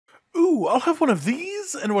Ooh, I'll have one of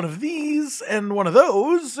these, and one of these, and one of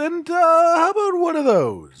those, and how about one of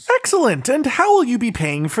those? Excellent, and how will you be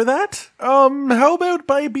paying for that? How about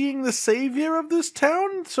by being the savior of this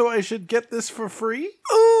town, so I should get this for free?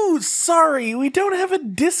 Ooh, sorry, we don't have a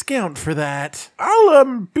discount for that.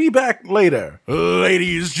 I'll, be back later.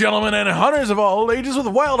 Ladies, gentlemen, and hunters of all ages, with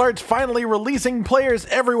Wild Hearts finally releasing, players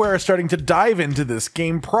everywhere are starting to dive into this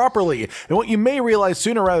game properly, and what you may realize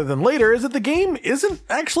sooner rather than later is that the game isn't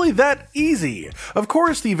actually that easy. Of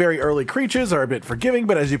course, the very early creatures are a bit forgiving,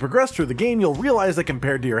 but as you progress through the game, you'll realize that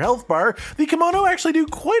compared to your health bar, the kimono actually do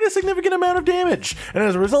quite a significant amount of damage, and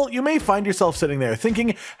as a result, you may find yourself sitting there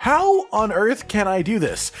thinking, how on earth can I do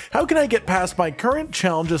this? How can I get past my current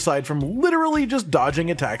challenge aside from literally just dodging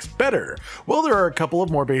attacks better? Well, there are a couple of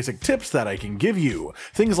more basic tips that I can give you.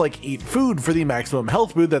 Things like eat food for the maximum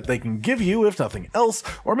health boost that they can give you, if nothing else,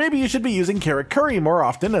 or maybe you should be using carrot curry more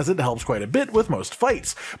often as it helps quite a bit with most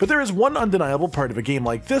fights. But there is one undeniable part of a game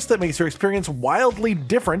like this that makes your experience wildly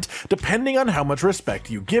different depending on how much respect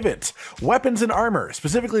you give it. Weapons and armor,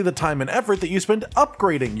 specifically the time and effort that you spend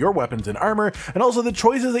upgrading your weapons and armor, and also the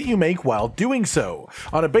choices that you make while doing so.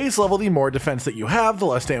 On a base level, the more defense that you have, the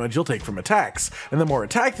less damage you'll take from attacks, and the more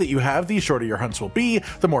attack that you have, the shorter your hunts will be,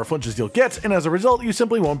 the more flinches you'll get, and as a result, you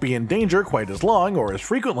simply won't be in danger quite as long or as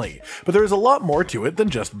frequently. But there is a lot more to it than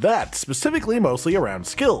just that, specifically mostly around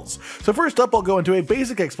skills. So first up, I'll go into a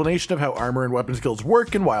basic explanation of how armor and weapon skills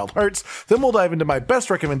work in Wild Hearts, then we'll dive into my best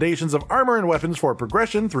recommendations of armor and weapons for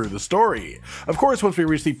progression through the story. Of course, once we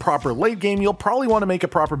reach the proper late game, you'll probably want to make a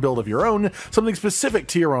proper build of your own, something specific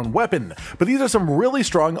to your own weapon, but these are some really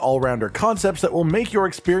strong all-rounder concepts that will make your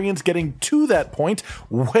experience getting to that point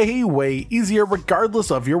way easier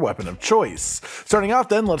regardless of your weapon of choice. Starting off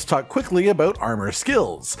then, let's talk quickly about armor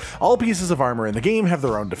skills. All pieces of armor in the game have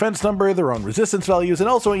their own defense number, their own resistance values, and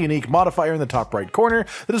also a unique modifier in the top right corner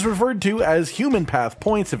that is referred to as human path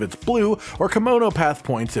points if it's blue, or kemono-path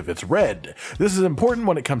points if it's red. This is important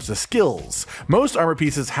when it comes to skills. Most armor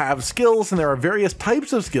pieces have skills, and there are various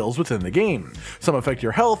types of skills within the game. Some affect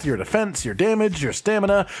your health, your defense, your damage, your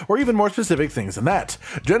stamina, or even more specific things than that.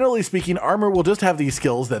 Generally speaking, armor will just have these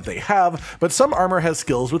skills that they have, but some armor has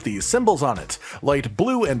skills with these symbols on it. Light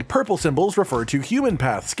blue and purple symbols refer to human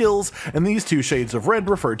path skills, and these two shades of red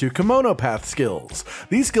refer to kemono path skills.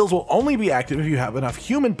 These skills will only be active if you have enough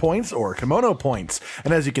human points or kemono points,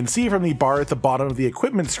 and as you can see from the bar at the bottom of the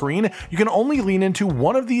equipment screen, you can only lean into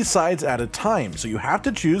one of these sides at a time, so you have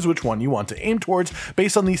to choose which one you want to aim towards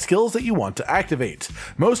based on the skills that you want to activate.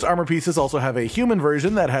 Most armor pieces also have a human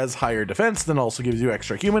version that has higher defense and also gives you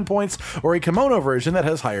extra human points, or a kimono version that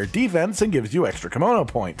has higher defense and gives you extra kimono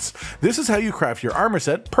points. This is how you craft your armor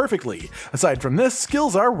set perfectly. Aside from this,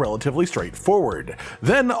 skills are relatively straightforward.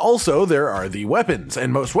 Then also there are the weapons,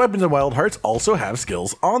 and most weapons in Wild Hearts also have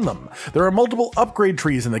skills on them. There are multiple upgrade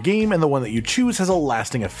trees in the game, and the one that you choose has a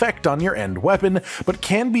lasting effect on your end weapon, but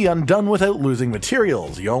can be undone without losing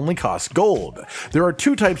materials. You only cost gold. There are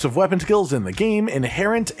two types of weapon skills in the game,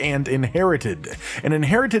 inherent and inherited. An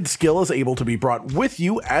inherited skill is able to be brought with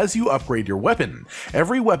you as you upgrade your weapon.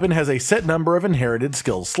 Every weapon has a set number of inherited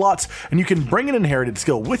skill slots, and you can bring an inherited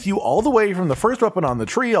skill with you all the way from the first weapon on the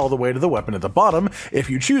tree all the way to the weapon at the bottom if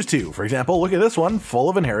you choose to. For example, look at this one, full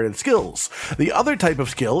of inherited skills. The other type of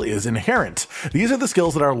skill is inherent. These are the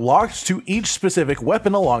skills that are locked to each specific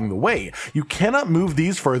weapon along the way. You cannot move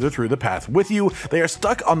these further through the path with you, they are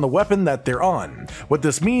stuck on the weapon that they're on. What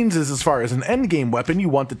this means is, as far as an endgame weapon, you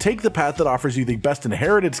want to take the path that offers you the best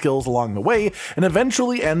inherited skills along the way, and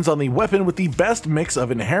eventually ends on the weapon with the best mix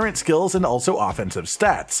of inherent skills and also offensive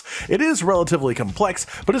stats. It is relatively complex,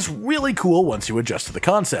 but it's really cool once you adjust to the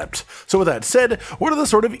concept. So with that said, what are the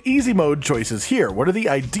sort of easy mode choices here? What are the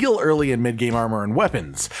ideal early and mid-game armor and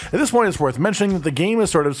weapons? At this point, it's worth mentioning that the game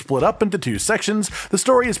is sort of split up into two sections. The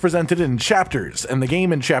story is presented in chapters, and the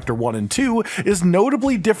game in Chapter 1 and 2 is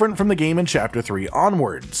notably different from the game in Chapter 3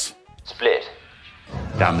 onwards. Split.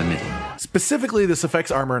 Down the middle. Specifically, this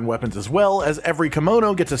affects armor and weapons as well, as every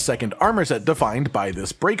kimono gets a second armor set defined by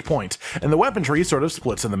this breakpoint, and the weapon tree sort of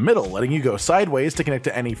splits in the middle, letting you go sideways to connect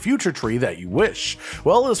to any future tree that you wish.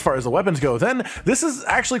 Well, as far as the weapons go then, this is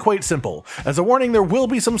actually quite simple. As a warning, there will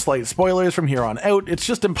be some slight spoilers from here on out. It's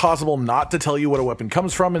just impossible not to tell you what a weapon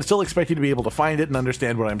comes from and still expect you to be able to find it and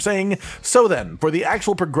understand what I'm saying. So then, for the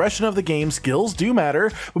actual progression of the game, skills do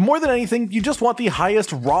matter, but more than anything, you just want the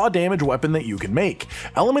highest raw damage weapon that you can make.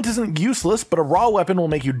 Element isn't useless, but a raw weapon will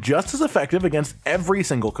make you just as effective against every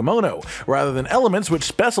single kemono, rather than elements which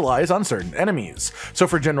specialize on certain enemies. So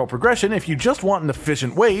for general progression, if you just want an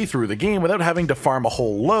efficient way through the game without having to farm a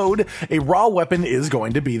whole load, a raw weapon is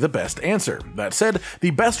going to be the best answer. That said,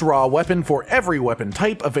 the best raw weapon for every weapon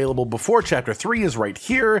type available before Chapter 3 is right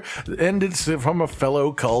here, and it's from a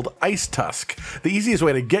fellow called Ice Tusk. The easiest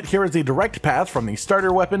way to get here is the direct path from the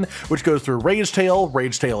starter weapon, which goes through Rage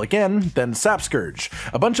Tail again, then Sap Scourge.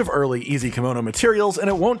 A bunch of early easy kimono materials, and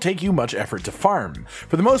it won't take you much effort to farm.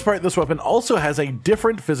 For the most part, this weapon also has a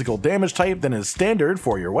different physical damage type than is standard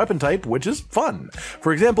for your weapon type, which is fun.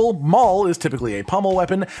 For example, Maul is typically a pommel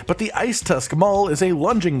weapon, but the Ice Tusk Maul is a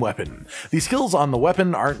lunging weapon. The skills on the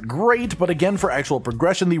weapon aren't great, but again, for actual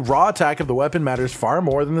progression, the raw attack of the weapon matters far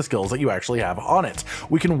more than the skills that you actually have on it.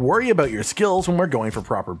 We can worry about your skills when we're going for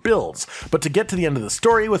proper builds, but to get to the end of the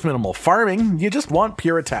story with minimal farming, you just want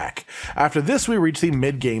pure attack. After this, we reach the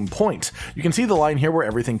mid-game point. You can see the line here where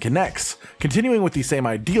everything connects. Continuing with the same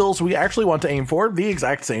ideals, we actually want to aim for the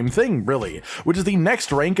exact same thing, really, which is the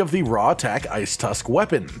next rank of the raw attack Ice Tusk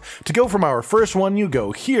weapon. To go from our first one, you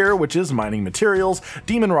go here, which is mining materials.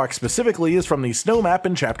 Demon Rock specifically is from the snow map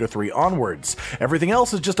in Chapter 3 onwards. Everything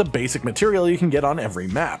else is just a basic material you can get on every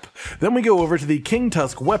map. Then we go over to the King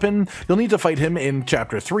Tusk weapon. You'll need to fight him in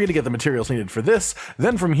Chapter 3 to get the materials needed for this.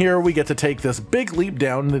 Then from here, we get to take this big leap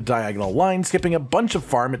down the diagonal line, skipping a bunch of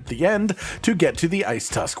farm at the end to get to the Ice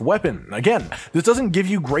Tusk weapon. Again, this doesn't give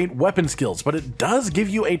you great weapon skills, but it does give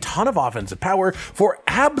you a ton of offensive power for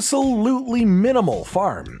absolutely minimal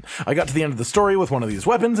farm. I got to the end of the story with one of these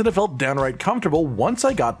weapons, and it felt downright comfortable once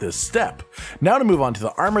I got this step. Now to move on to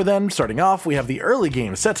the armor then, starting off, we have the early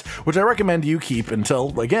game set, which I recommend you keep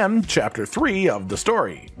until, again, Chapter 3 of the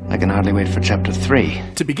story. I can hardly wait for Chapter 3.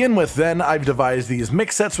 To begin with then, I've devised these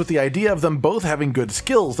mix sets with the idea of them both having good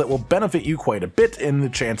skills that will benefit you quite a bit in the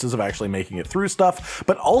chances of actually making it through stuff,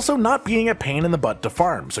 but also not being a pain in the butt to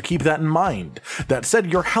farm, so keep that in mind. That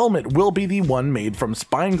said, your helmet will be the one made from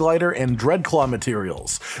Spine Glider and Dreadclaw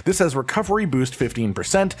materials. This has recovery boost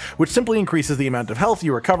 15%, which simply increases the amount of health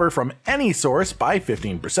you recover from any source by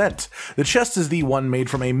 15%. The chest is the one made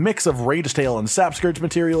from a mix of Rage Tail and Sap Scourge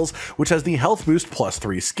materials, which has the health boost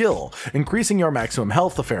 +3 skill, increasing your maximum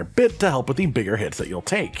health a fair bit to help with the bigger hits that you'll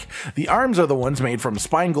take. The arms are the ones made from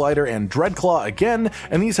Spine Glider and Dreadclaw again,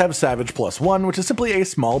 and these have Savage +1, which is simply a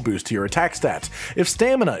small boost to your attack stat. If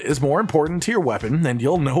stamina is more important to your weapon, and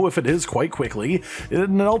you'll know if it is quite quickly,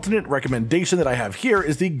 an alternate recommendation that I have here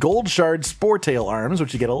is the Gold Shard Spore Tail arms,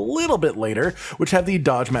 which you get a little bit later, which have the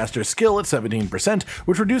Dodge Master skill at 17%,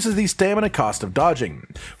 which reduces the stamina cost of dodging.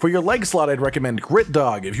 For your leg slot, I'd recommend Grit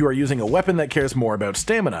Dog if you are using a weapon that cares more about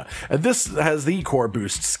stamina. This has the Core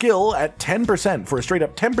Boost skill at 10% for a straight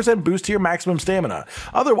up 10% boost to your maximum stamina.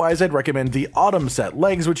 Otherwise, I'd recommend the Autumn Set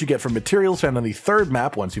legs, which you get from materials found on the third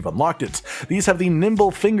map once you've unlocked it. These have the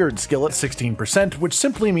Nimble Fingered skill at 16%, which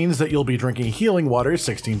simply means that you'll be drinking healing water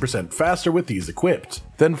 16% faster with these equipped.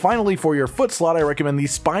 Then finally, for your foot slot, I recommend the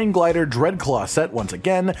Spine Glider Dreadclaw set once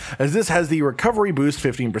again, as this has the Recovery Boost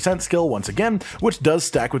 15% skill once again, which does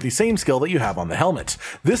stack with the same skill that you have on the helmet.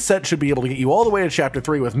 This set should be able to get you all the way to Chapter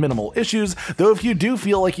 3 with minimal issues, though if you do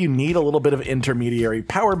feel like you need a little bit of intermediary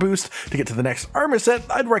power boost to get to the next armor set,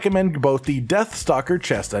 I'd recommend both the Deathstalker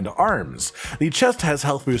chest and arms. The chest has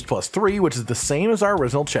health boost +3, which is the same as our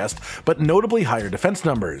original chest, but notably higher defense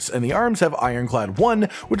numbers, and the arms have Ironclad 1,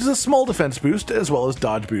 which is a small defense boost, as well as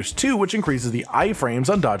Dodge Boost 2, which increases the iframes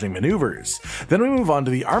on dodging maneuvers. Then we move on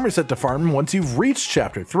to the armor set to farm once you've reached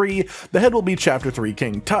Chapter 3. The head will be Chapter 3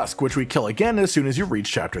 King Tusk, which we kill again as soon as you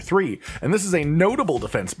reach Chapter 3, and this is a notable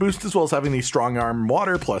defense boost, as well as having the Strong Arm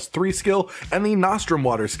Water +3 skill and the Nostrum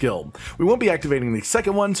Water skill. We won't be activating the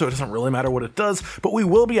second one, so it doesn't really matter what it does, but we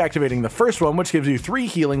will be activating the first one, which gives you 3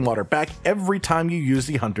 healing water back every time you use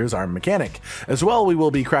the Hunter's Arm mechanic. As well, we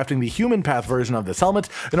will be crafting the Human Path version of this helmet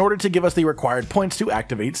in order to give us the required points to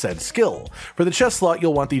activate said skill. For the chest slot,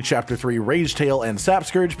 you'll want the Chapter 3 Rage Tail and Sap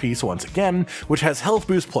Scourge piece once again, which has health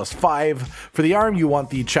boost +5. For the arm, you want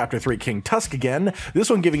the Chapter 3 King Tusk again, this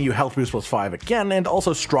one giving you health boost +5 again, and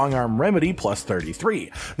also Strong Arm Remedy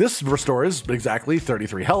 +33. This restores exactly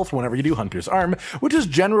 33 health whenever you do Hunter's Arm, which is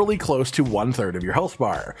generally close to 1/3 of your health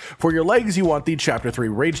bar. For your legs, you want the Chapter 3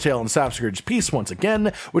 Rage Tail and Sap Scourge piece once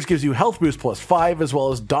again, which gives you health boost +5 as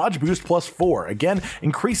well as dodge boost +4, again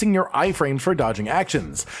increasing your iframes for dodging actions.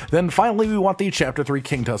 sections. Then finally we want the Chapter 3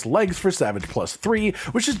 King Tusk legs for Savage +3,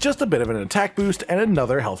 which is just a bit of an attack boost and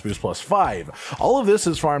another health boost +5. All of this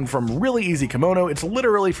is farmed from really easy kimono. It's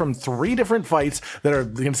literally from 3 different fights that are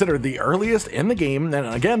considered the earliest in the game, and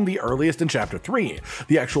again the earliest in Chapter 3.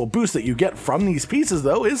 The actual boost that you get from these pieces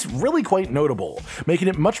though is really quite notable, making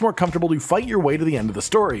it much more comfortable to fight your way to the end of the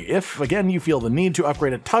story. If again you feel the need to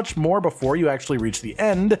upgrade a touch more before you actually reach the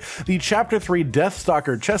end, the Chapter 3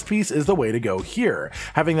 Deathstalker chest piece is the way to go here,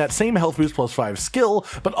 having that same health boost +5 skill,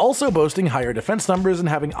 but also boasting higher defense numbers and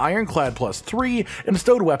having Ironclad +3 and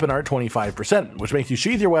Stowed Weapon Art 25%, which makes you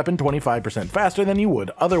sheath your weapon 25% faster than you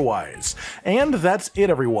would otherwise. And that's it,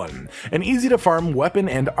 everyone. An easy to farm weapon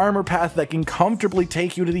and armor path that can comfortably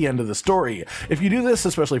take you to the end of the story. If you do this,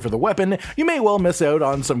 especially for the weapon, you may well miss out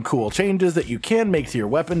on some cool changes that you can make to your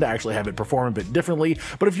weapon to actually have it perform a bit differently,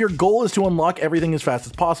 but if your goal is to unlock everything as fast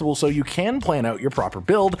as possible so you can plan out your proper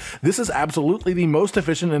build, this is absolutely the most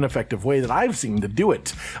efficient and effective way that I've seen to do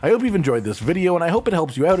it. I hope you've enjoyed this video, and I hope it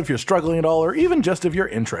helps you out if you're struggling at all, or even just if you're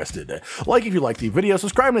interested. Like if you like the video,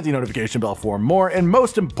 subscribe and hit the notification bell for more, and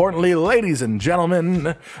most importantly, ladies and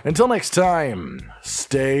gentlemen, until next time,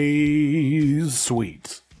 stay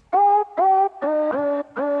sweet.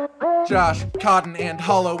 Josh, Cotton, and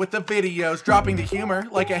Hollow with the videos, dropping the humor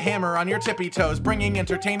like a hammer on your tippy toes, bringing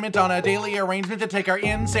entertainment on a daily arrangement to take our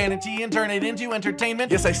insanity and turn it into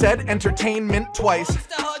entertainment. Yes, I said entertainment twice,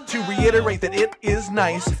 to reiterate that it is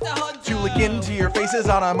nice to look into your faces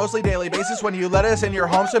on a mostly daily basis when you let us in your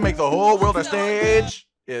homes to make the whole world a stage.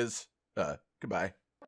 Goodbye.